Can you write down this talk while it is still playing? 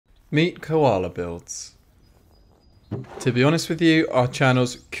Meet KoalaBuilds. To be honest with you, our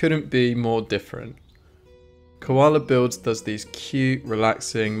channels couldn't be more different. KoalaBuilds does these cute,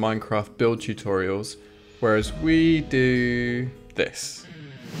 relaxing Minecraft build tutorials, whereas we do this.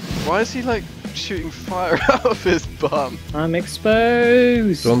 Why is he like shooting fire out of his bum? I'm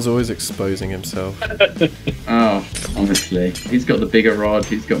exposed! John's always exposing himself. Oh, honestly. He's got the bigger rod,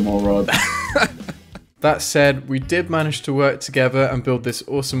 he's got more rod. That said, we did manage to work together and build this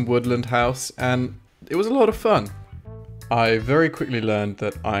awesome woodland house, and it was a lot of fun. I very quickly learned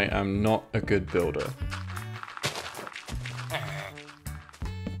that I am not a good builder.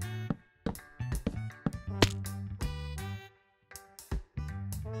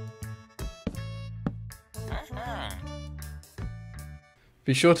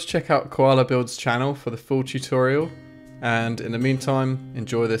 Be sure to check out KoalaBuilds' channel for the full tutorial, and in the meantime,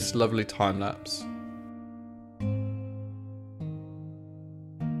 enjoy this lovely time lapse.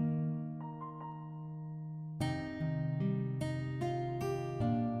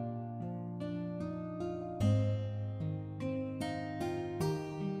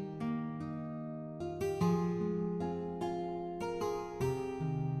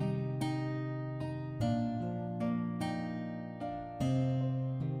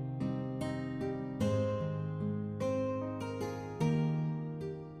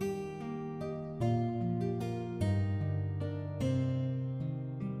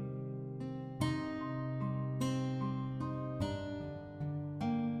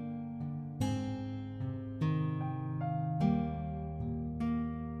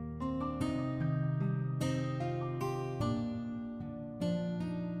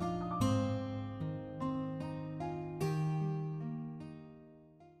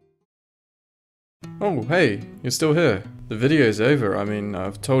 Oh, hey, you're still here. The video's over. I mean,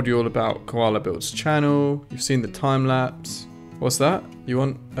 I've told you all about KoalaBuilds' channel, you've seen the time lapse. What's that? You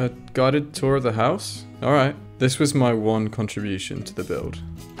want a guided tour of the house? Alright. This was my one contribution to the build.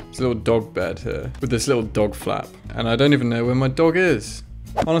 There's a little dog bed here, with this little dog flap, and I don't even know where my dog is.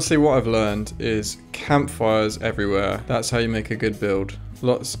 Honestly, what I've learned is campfires everywhere. That's how you make a good build.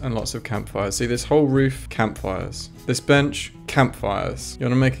 Lots and lots of campfires. See this whole roof? Campfires. This bench? Campfires. You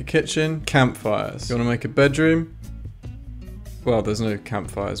want to make a kitchen? Campfires. You want to make a bedroom? Well, there's no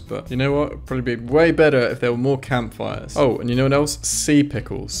campfires, but you know what? It'd probably be way better if there were more campfires. Oh, and you know what else? Sea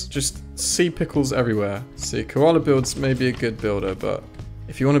pickles. Just sea pickles everywhere. See, KoalaBuilds may be a good builder, but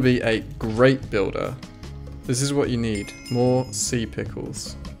if you want to be a great builder, this is what you need. More sea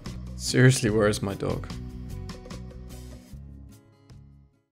pickles. Seriously, where is my dog?